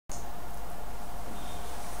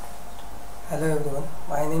Hello everyone,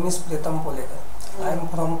 my name is Pritam S Polekar. I am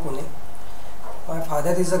from Pune. My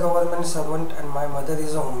father is a government servant and my mother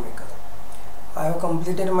is a homemaker. I have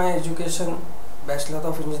completed my education Bachelor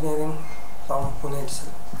of Engineering from Pune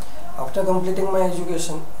itself. After completing my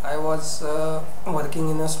education, I was working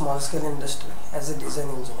in a small scale industry as a design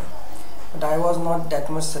engineer. But I was not that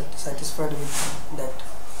much satisfied with that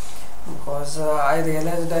because I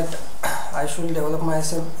realized that I should develop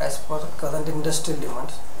myself as per current industrial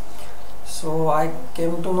demands. So I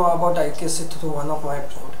came to know about IKSC through one of my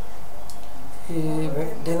friends.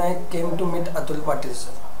 Then I came to meet Atul Patil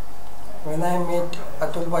sir. When I met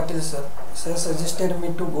Atul Patil sir, sir suggested me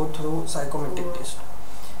to go through psychometric test.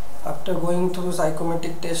 After going through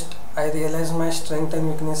psychometric test, I realized my strengths and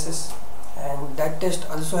weaknesses, and that test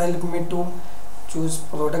also helped me to choose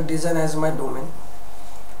product design as my domain.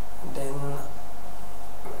 Then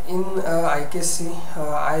in IKSC,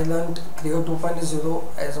 I learned Creo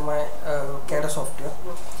 2.0 as my CAD software.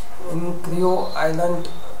 In Creo, I learned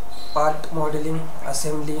part modeling,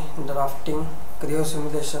 assembly, drafting, Creo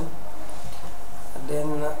simulation.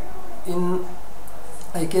 Then in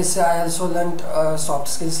IKSC, I also learned soft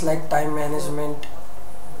skills like time management,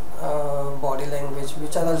 body language,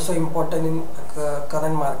 which are also important in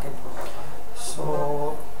current market.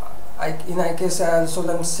 So in IKSC, I also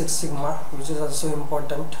learned Six Sigma, which is also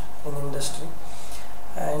important in industry.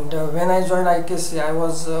 And when I joined IKSC, I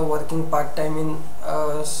was working part-time in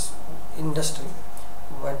industry,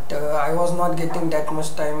 but I was not getting that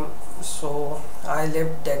much time, so I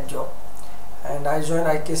left that job and I joined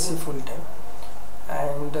IKSC full-time.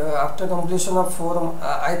 And after completion of 4 months,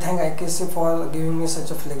 I thank IKSC for giving me such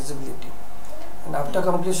a flexibility. And after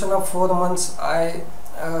completion of 4 months, I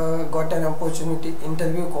got an opportunity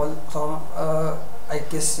interview call from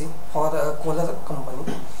IKSC for a Kholer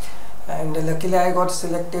company, and luckily I got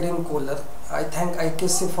selected in Kholer. I thank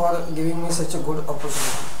IKSC for giving me such a good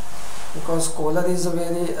opportunity, because Kholer is a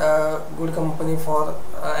very good company for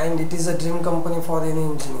and it is a dream company for any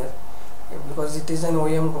engineer, because it is an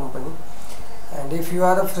OEM company. And if you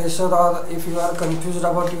are a fresher or if you are confused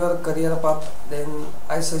about your career path, then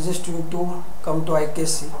I suggest you to come to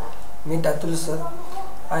IKSC, meet Atul sir.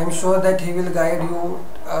 I am sure that he will guide you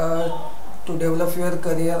to develop your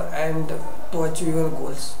career and to achieve your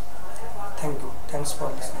goals. Thank you. Thanks for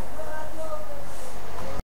listening.